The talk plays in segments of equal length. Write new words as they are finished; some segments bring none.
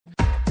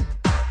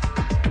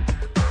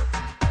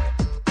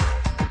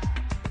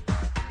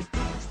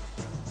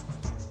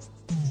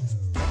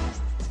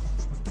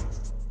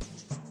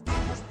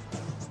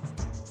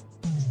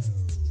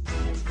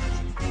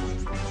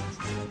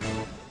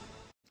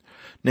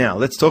Now,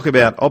 let's talk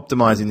about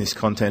optimizing this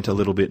content a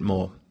little bit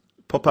more.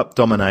 Pop-up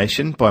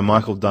Domination by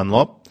Michael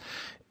Dunlop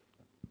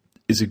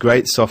is a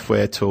great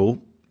software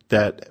tool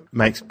that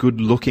makes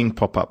good-looking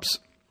pop-ups.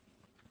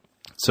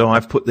 So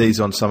I've put these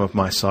on some of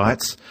my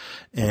sites,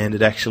 and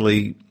it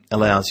actually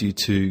allows you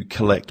to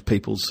collect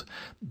people's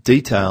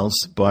details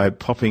by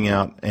popping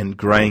out and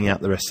graying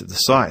out the rest of the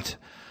site.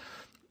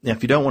 Now,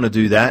 if you don't want to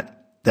do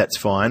that, that's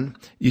fine.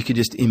 You can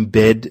just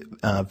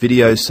embed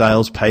video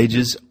sales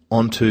pages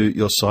onto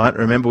your site.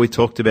 Remember, we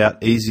talked about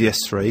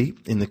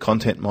EasyS3 in the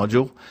content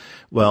module.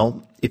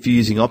 Well, if you're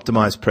using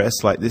Optimized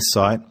Press like this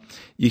site,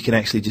 you can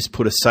actually just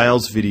put a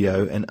sales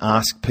video and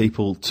ask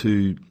people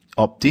to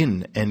opt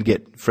in and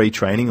get free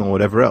training or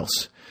whatever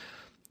else.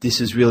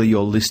 This is really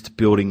your list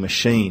building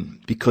machine,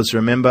 because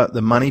remember,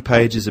 the money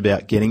page is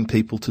about getting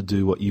people to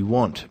do what you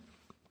want.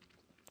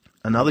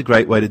 Another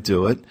great way to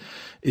do it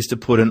is to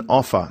put an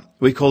offer.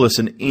 We call this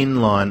an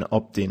inline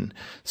opt-in.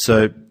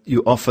 So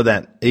you offer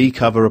that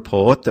e-cover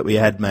report that we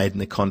had made in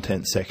the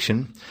content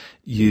section.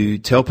 You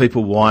tell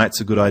people why it's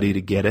a good idea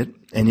to get it,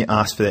 and you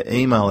ask for their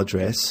email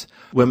address.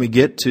 When we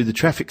get to the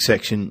traffic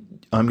section,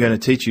 I'm going to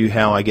teach you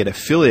how I get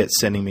affiliates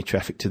sending me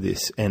traffic to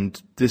this, and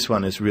this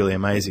one is really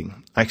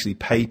amazing. I actually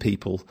pay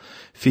people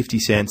 50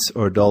 cents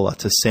or $1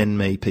 to send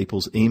me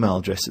people's email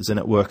addresses, and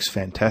it works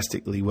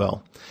fantastically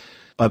well.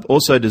 I've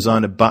also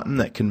designed a button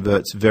that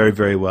converts very,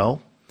 very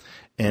well,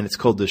 and it's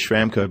called the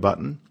Schramko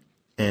button,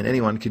 and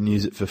anyone can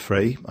use it for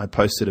free. I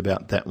posted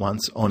about that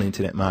once on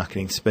Internet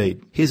Marketing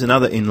Speed. Here's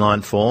another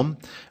inline form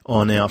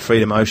on our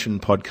Freedom Ocean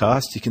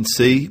podcast. You can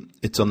see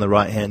it's on the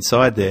right-hand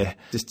side there,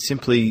 just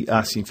simply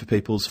asking for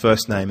people's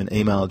first name and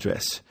email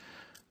address.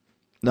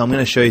 Now, I'm going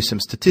to show you some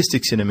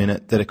statistics in a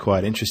minute that are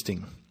quite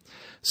interesting.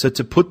 So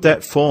to put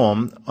that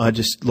form, I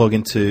just log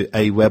into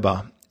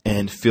Aweber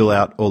and fill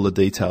out all the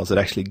details. It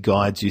actually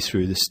guides you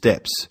through the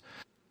steps.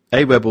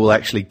 Aweber will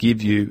actually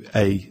give you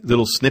a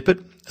little snippet,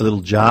 a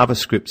little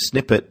JavaScript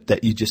snippet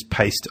that you just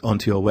paste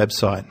onto your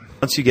website.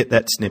 Once you get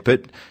that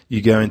snippet,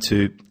 you go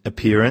into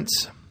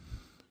Appearance,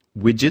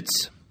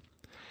 Widgets,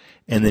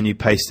 and then you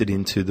paste it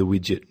into the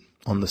widget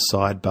on the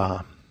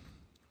sidebar.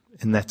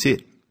 And that's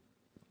it.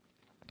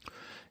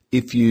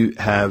 If you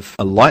have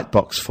a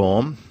Lightbox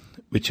form,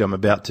 which I'm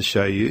about to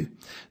show you,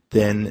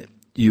 then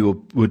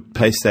you would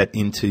paste that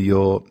into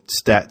your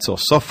stats or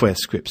software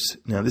scripts.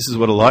 Now, this is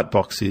what a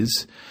Lightbox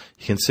is.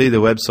 You can see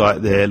the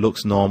website there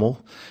looks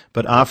normal,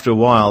 but after a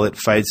while it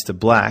fades to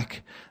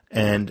black,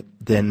 and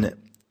then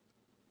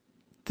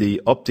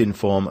the opt-in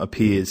form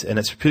appears, and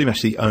it's pretty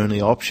much the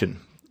only option.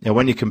 Now,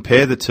 when you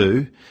compare the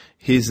two,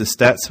 here's the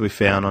stats we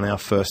found on our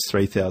first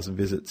 3,000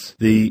 visits.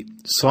 The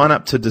sign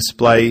up to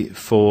display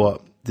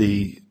for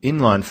the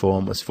inline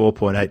form was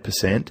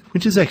 4.8%,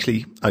 which is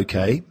actually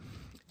okay.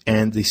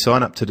 And the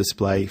sign up to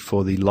display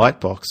for the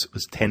Lightbox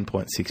was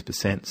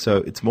 10.6%. So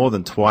it's more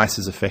than twice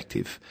as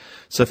effective.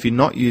 So if you're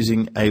not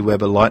using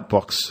Aweber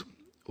Lightbox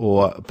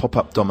or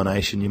pop-up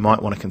domination, you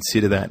might want to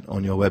consider that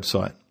on your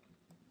website.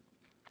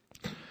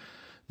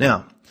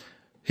 Now,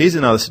 here's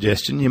another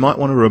suggestion. You might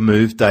want to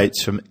remove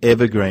dates from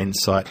evergreen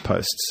site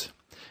posts.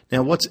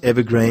 Now, what's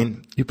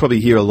evergreen? You probably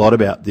hear a lot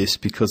about this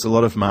because a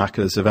lot of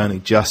marketers have only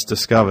just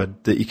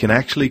discovered that you can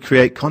actually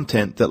create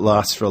content that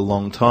lasts for a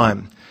long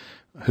time.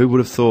 Who would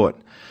have thought?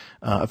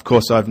 Of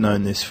course, I've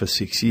known this for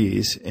 6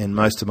 years, and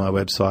most of my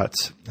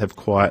websites have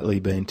quietly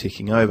been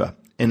ticking over.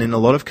 And in a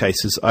lot of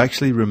cases, I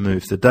actually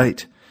remove the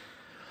date.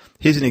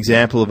 Here's an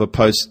example of a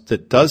post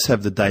that does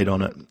have the date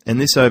on it,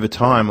 and this over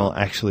time will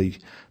actually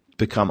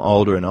become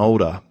older and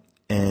older,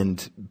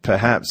 and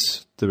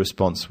perhaps the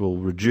response will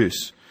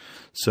reduce.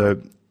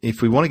 So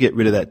if we want to get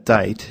rid of that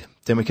date,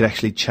 then we could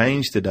actually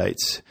change the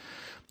dates.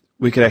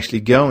 We could actually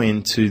go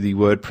into the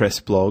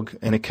WordPress blog,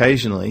 and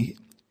occasionally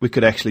we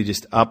could actually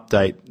just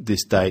update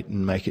this date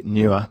and make it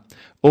newer.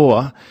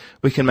 Or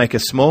we can make a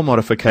small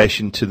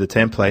modification to the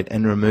template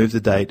and remove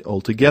the date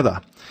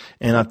altogether.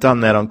 And I've done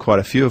that on quite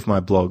a few of my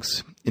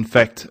blogs. In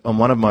fact, on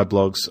one of my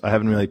blogs, I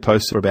haven't really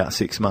posted for about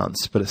 6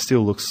 months, but it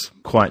still looks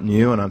quite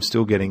new, and I'm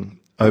still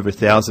getting over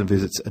 1,000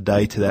 visits a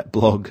day to that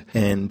blog,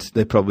 and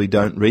they probably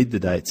don't read the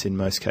dates in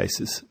most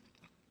cases.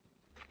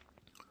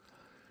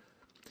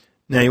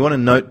 Now, you want to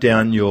note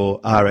down your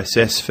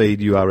RSS feed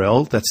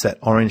URL. That's that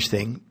orange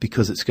thing,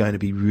 because it's going to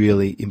be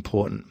really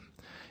important.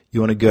 You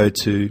want to go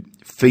to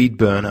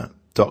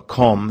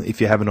feedburner.com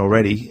if you haven't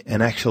already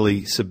and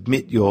actually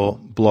submit your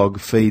blog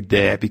feed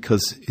there,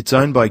 because it's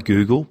owned by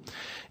Google,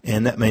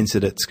 and that means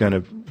that it's going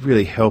to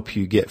really help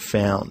you get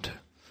found.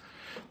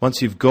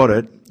 Once you've got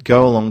it,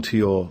 go along to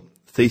your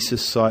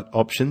thesis site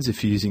options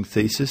if you're using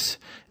thesis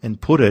and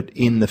put it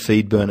in the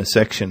FeedBurner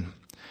section.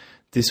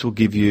 This will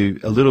give you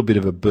a little bit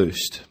of a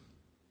boost.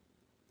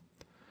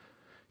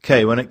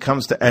 Okay, when it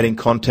comes to adding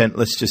content,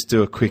 let's just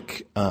do a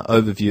quick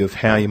overview of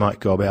how you might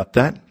go about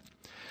that.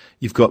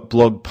 You've got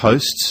blog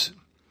posts,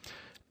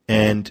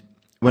 and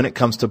when it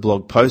comes to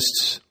blog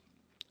posts,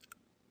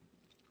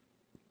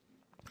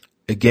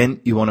 again,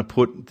 you want to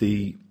put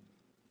the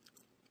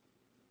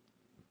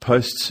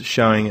posts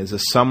showing as a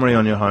summary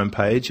on your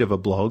homepage of a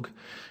blog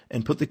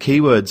and put the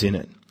keywords in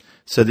it.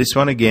 So this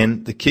one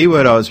again, the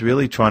keyword I was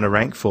really trying to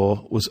rank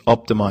for was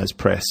optimized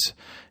press.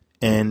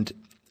 And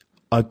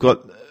I've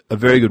got a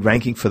very good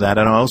ranking for that,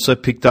 and I also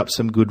picked up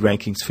some good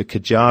rankings for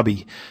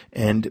Kajabi.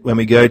 And when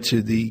we go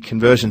to the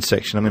conversion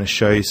section, I'm going to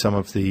show you some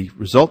of the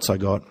results I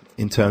got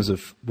in terms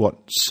of what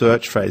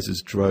search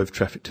phrases drove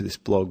traffic to this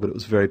blog, but it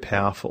was very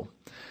powerful.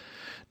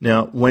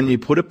 Now, when you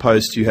put a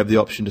post, you have the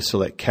option to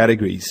select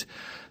categories.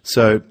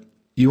 So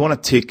you want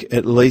to tick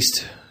at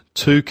least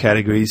 2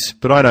 categories,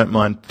 but I don't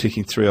mind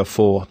ticking 3 or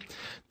 4.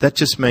 That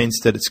just means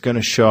that it's going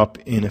to show up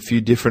in a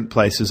few different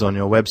places on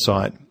your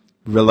website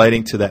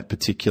relating to that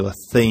particular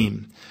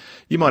theme.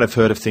 You might have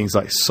heard of things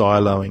like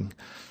siloing,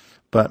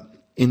 but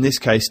in this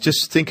case,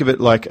 just think of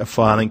it like a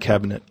filing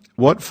cabinet.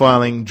 What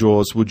filing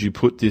drawers would you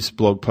put this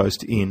blog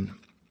post in?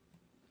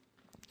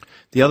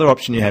 The other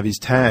option you have is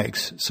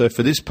tags. So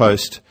for this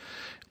post,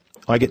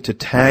 I get to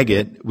tag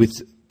it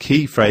with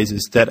key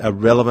phrases that are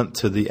relevant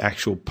to the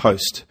actual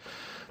post.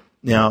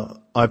 Now,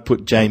 I've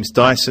put James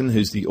Dyson,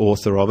 who's the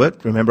author of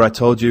it. Remember I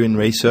told you in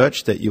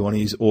research that you want to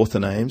use author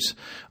names.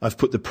 I've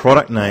put the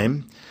product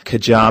name,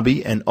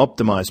 Kajabi and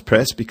Optimized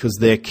Press, because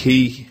they're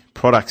key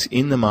products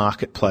in the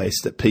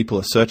marketplace that people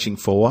are searching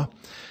for.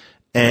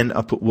 And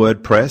I put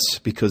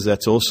WordPress because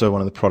that's also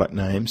one of the product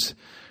names.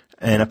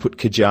 And I put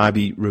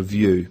Kajabi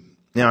Review.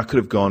 Now, I could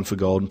have gone for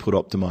gold and put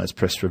Optimized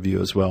Press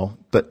Review as well,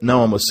 but no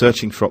one was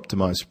searching for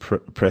Optimized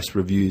Press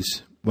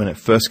Reviews when it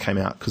first came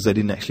out because they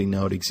didn't actually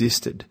know it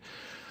existed.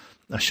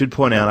 I should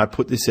point out I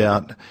put this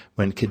out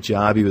when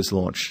Kajabi was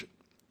launched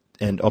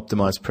and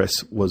Optimized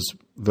Press was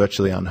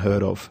virtually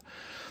unheard of.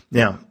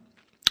 Now,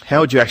 how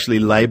would you actually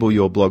label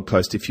your blog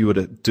post if you were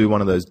to do one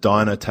of those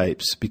dino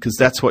tapes? Because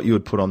that's what you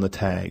would put on the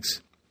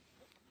tags.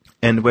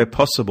 And where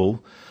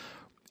possible,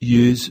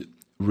 use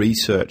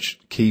research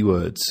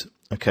keywords.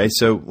 Okay,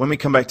 so when we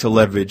come back to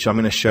leverage, I'm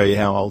going to show you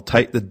how I'll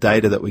take the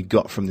data that we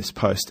got from this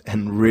post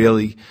and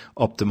really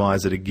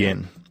optimize it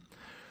again.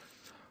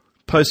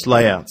 Post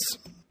layouts.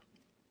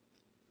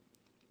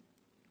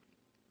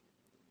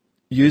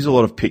 Use a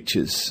lot of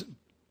pictures.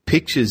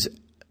 Pictures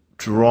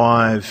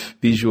drive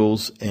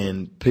visuals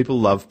and people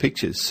love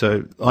pictures.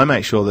 So I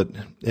make sure that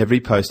every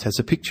post has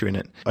a picture in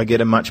it. I get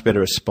a much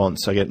better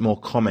response. I get more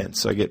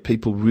comments. I get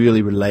people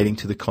really relating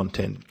to the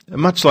content.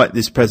 And much like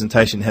this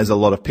presentation has a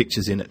lot of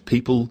pictures in it,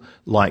 people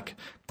like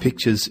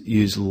pictures,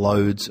 use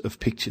loads of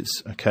pictures,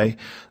 okay?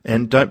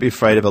 And don't be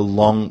afraid of a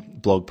long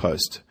blog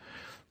post.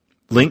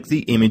 Link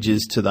the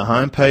images to the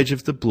homepage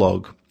of the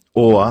blog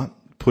or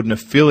put an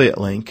affiliate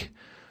link.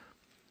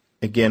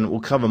 Again,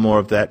 we'll cover more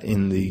of that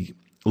in the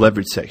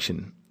leverage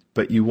section,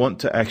 but you want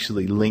to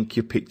actually link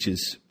your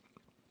pictures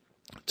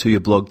to your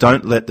blog.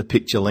 Don't let the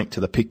picture link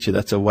to the picture.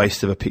 That's a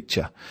waste of a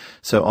picture.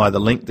 So either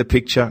link the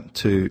picture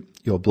to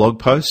your blog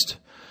post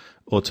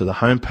or to the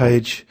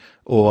homepage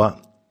or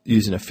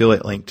use an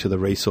affiliate link to the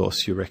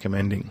resource you're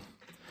recommending.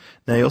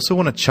 Now you also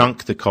want to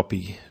chunk the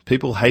copy.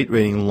 People hate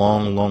reading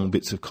long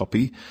bits of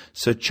copy,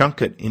 so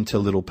chunk it into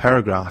little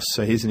paragraphs.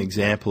 So here's an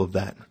example of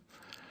that.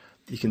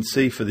 You can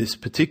see for this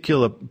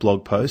particular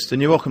blog post,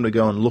 and you're welcome to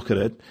go and look at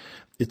it,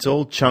 it's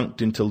all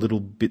chunked into little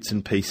bits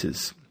and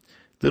pieces.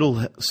 Little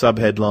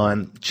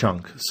subheadline,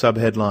 chunk,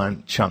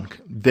 subheadline,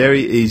 chunk.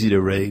 Very easy to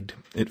read.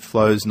 It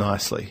flows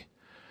nicely.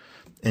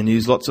 And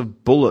use lots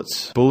of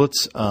bullets.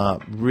 Bullets are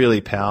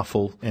really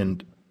powerful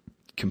and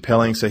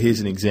compelling. So here's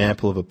an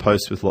example of a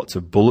post with lots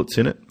of bullets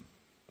in it.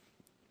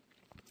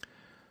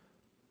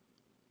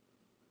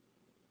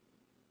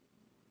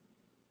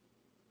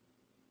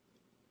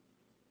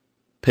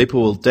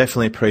 People will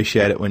definitely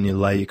appreciate it when you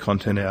lay your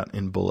content out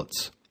in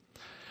bullets.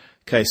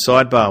 Okay,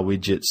 sidebar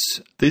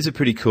widgets. These are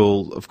pretty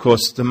cool. Of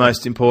course, the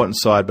most important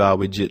sidebar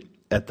widget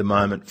at the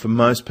moment for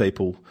most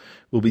people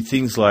will be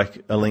things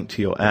like a link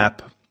to your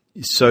app,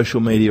 your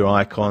social media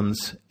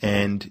icons,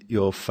 and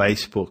your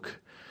Facebook.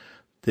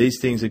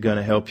 These things are going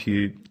to help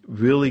you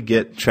really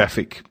get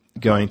traffic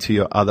going to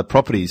your other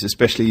properties,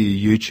 especially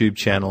your YouTube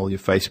channel, your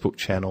Facebook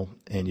channel,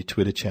 and your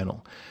Twitter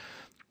channel.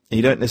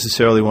 You don't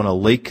necessarily want to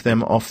leak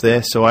them off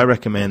there, so I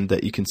recommend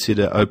that you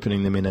consider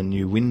opening them in a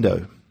new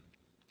window.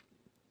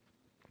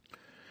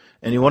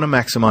 And you want to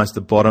maximize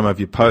the bottom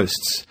of your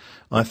posts.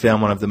 I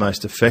found one of the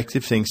most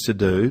effective things to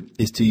do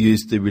is to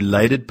use the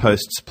Related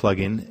Posts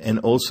plugin and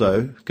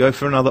also go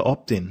for another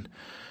opt-in.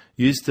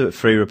 Use the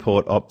free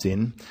report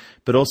opt-in,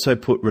 but also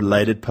put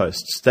related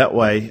posts. That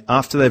way,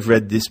 after they've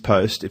read this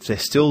post, if they're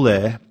still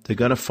there, they're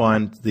going to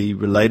find the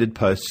related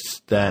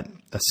posts that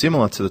are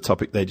similar to the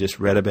topic they just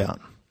read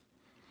about.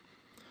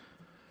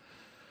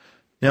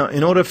 Now,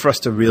 in order for us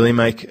to really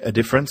make a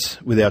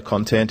difference with our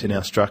content and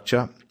our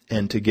structure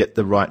and to get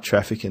the right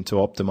traffic and to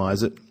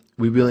optimize it,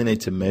 we really need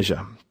to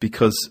measure,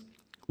 because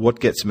what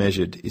gets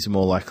measured is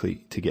more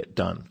likely to get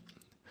done.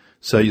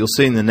 So you'll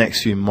see in the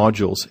next few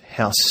modules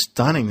how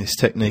stunning this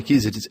technique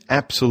is. It is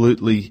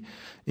absolutely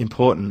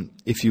important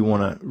if you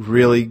want to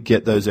really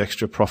get those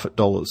extra profit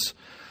dollars.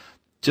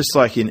 Just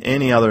like in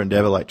any other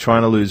endeavor, like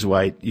trying to lose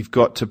weight, you've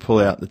got to pull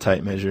out the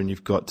tape measure and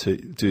you've got to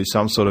do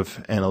some sort of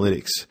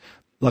analytics.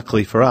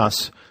 Luckily for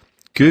us,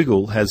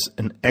 Google has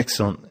an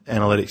excellent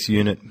analytics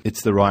unit.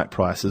 It's the right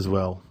price as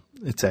well.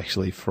 It's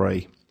actually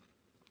free.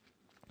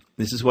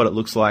 This is what it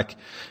looks like.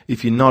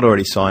 If you're not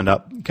already signed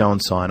up, go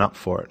and sign up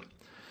for it.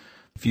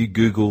 If you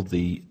Google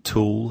the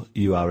tool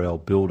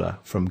URL builder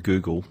from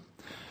Google,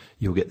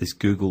 you'll get this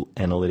Google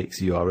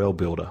Analytics URL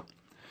builder.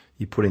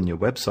 You put in your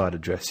website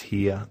address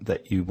here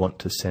that you want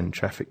to send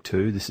traffic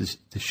to. This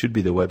should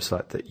be the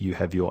website that you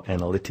have your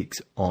analytics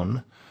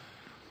on.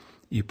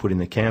 You put in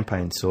the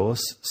campaign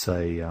source,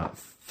 say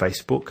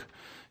Facebook,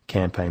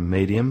 campaign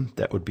medium,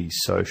 that would be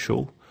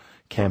social,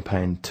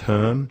 campaign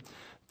term,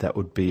 that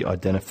would be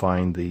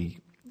identifying the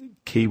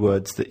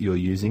keywords that you're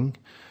using,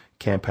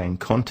 campaign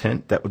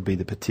content, that would be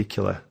the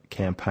particular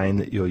campaign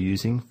that you're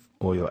using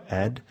or your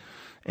ad,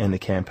 and the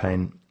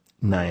campaign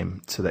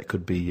name, so that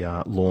could be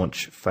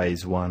launch,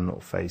 phase 1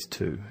 or phase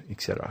 2,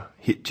 etc.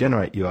 Hit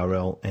generate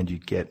URL and you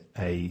get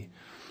a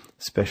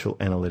special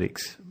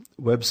analytics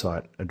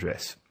website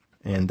address,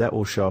 and that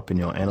will show up in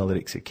your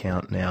analytics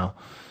account now,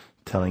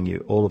 telling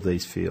you all of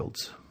these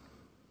fields.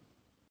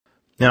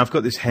 Now I've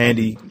got this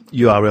handy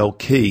URL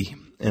key,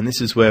 and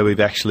this is where we've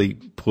actually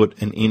put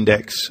an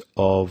index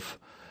of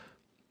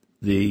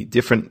the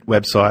different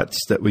websites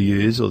that we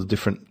use, or the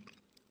different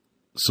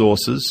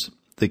sources,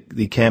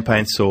 the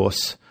campaign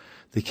source,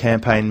 the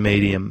campaign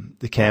medium,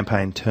 the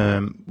campaign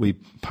term we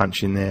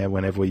punch in there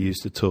whenever we use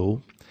the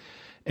tool,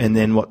 and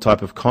then what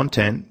type of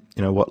content,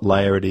 what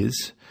layer it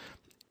is,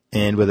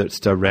 and whether it's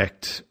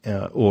direct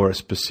or a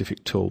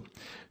specific tool.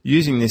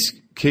 Using this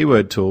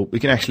keyword tool, we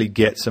can actually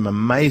get some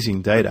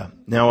amazing data.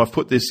 Now I've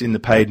put this in the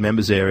paid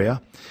members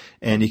area,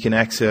 and you can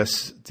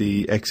access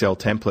the Excel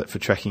template for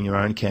tracking your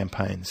own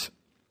campaigns.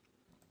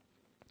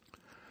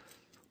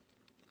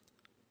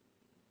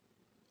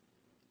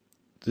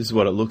 This is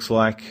what it looks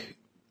like.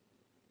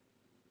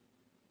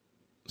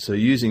 So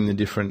using the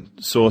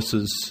different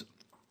sources,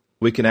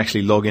 we can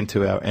actually log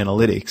into our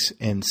analytics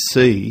and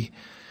see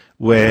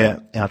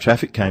where our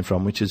traffic came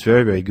from, which is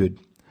very, very good.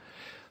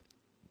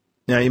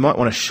 Now you might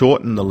want to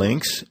shorten the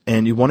links,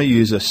 and you want to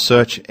use a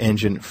search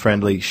engine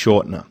friendly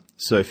shortener.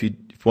 So if you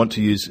want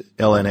to use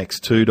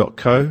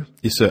lnx2.co,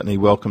 you're certainly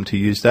welcome to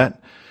use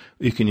that.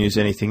 You can use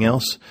anything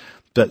else,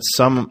 but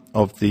some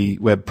of the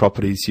web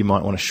properties you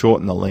might want to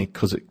shorten the link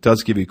because it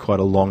does give you quite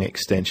a long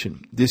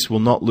extension. This will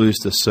not lose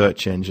the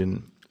search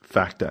engine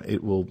factor.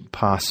 It will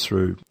pass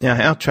through. Now,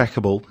 how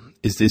trackable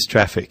is this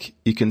traffic?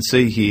 You can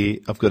see here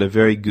I've got a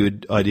very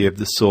good idea of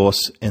the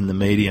source and the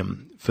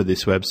medium for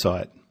this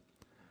website,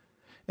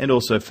 and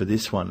also for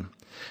this one.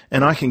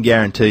 And I can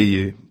guarantee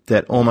you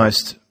that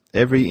almost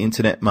every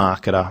internet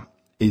marketer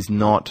is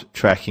not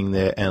tracking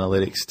their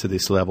analytics to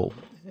this level.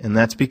 And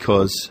that's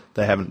because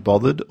they haven't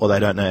bothered, or they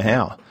don't know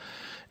how.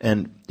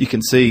 And you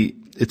can see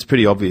it's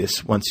pretty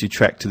obvious once you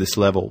track to this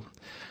level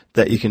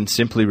that you can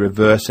simply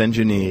reverse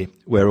engineer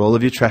where all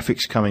of your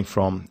traffic's coming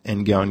from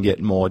and go and get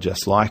more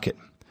just like it.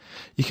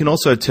 You can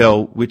also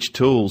tell which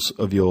tools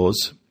of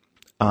yours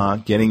are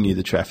getting you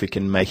the traffic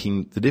and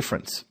making the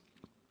difference.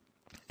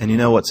 And you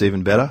know what's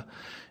even better?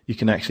 You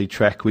can actually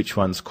track which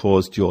ones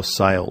caused your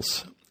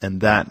sales.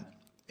 And that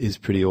is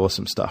pretty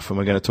awesome stuff. And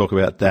we're going to talk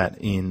about that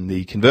in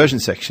the conversion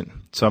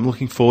section. So I'm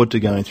looking forward to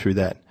going through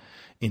that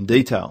in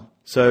detail.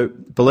 So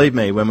believe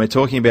me, when we're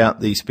talking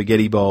about the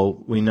spaghetti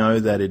bowl, we know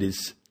that it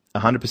is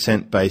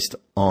 100% based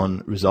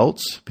on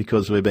results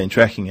because we've been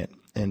tracking it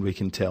and we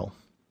can tell.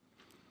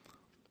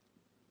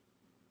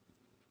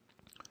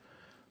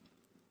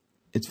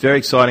 It's very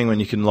exciting when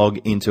you can log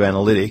into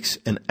analytics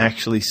and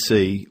actually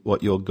see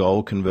what your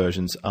goal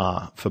conversions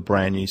are for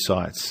brand new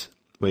sites,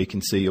 where you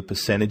can see your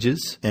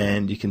percentages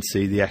and you can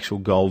see the actual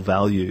goal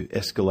value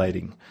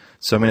escalating.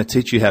 So I'm going to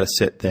teach you how to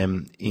set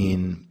them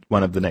in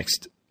one of the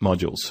next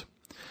modules.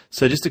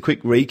 So just a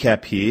quick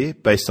recap here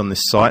based on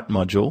this site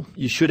module.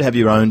 You should have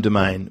your own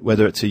domain,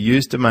 whether it's a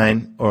used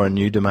domain or a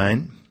new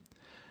domain.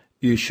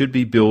 You should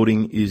be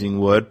building using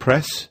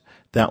WordPress.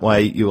 That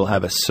way you will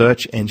have a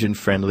search engine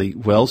friendly,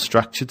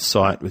 well-structured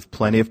site with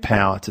plenty of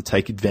power to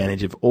take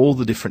advantage of all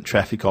the different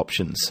traffic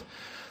options,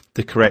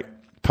 the correct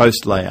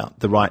post layout,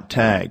 the right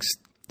tags,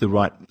 the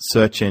right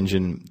search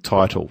engine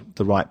title,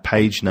 the right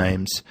page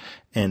names,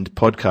 and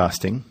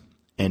podcasting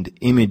and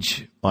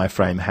image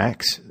iframe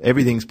hacks.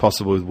 Everything's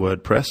possible with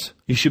WordPress.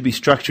 You should be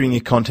structuring your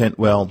content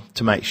well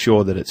to make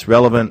sure that it's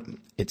relevant,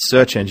 it's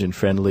search engine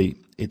friendly,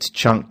 it's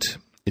chunked,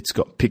 it's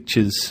got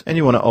pictures, and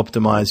you want to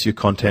optimize your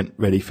content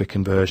ready for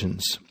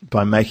conversions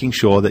by making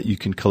sure that you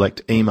can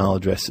collect email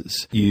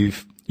addresses.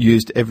 You've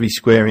used every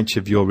square inch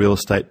of your real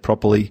estate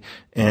properly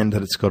and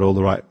that it's got all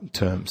the right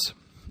terms.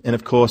 And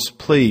of course,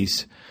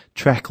 please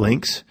track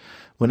links.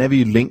 Whenever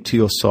you link to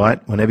your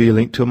site, whenever you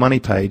link to a money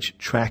page,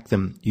 track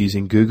them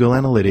using Google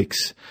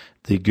Analytics,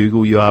 the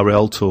Google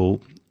URL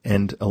tool,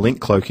 and a link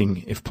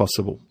cloaking if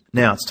possible.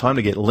 Now it's time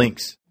to get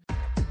links.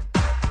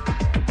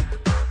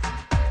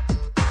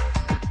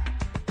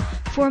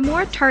 For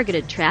more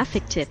targeted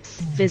traffic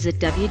tips, visit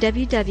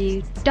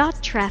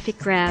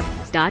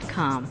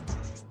www.trafficgrab.com.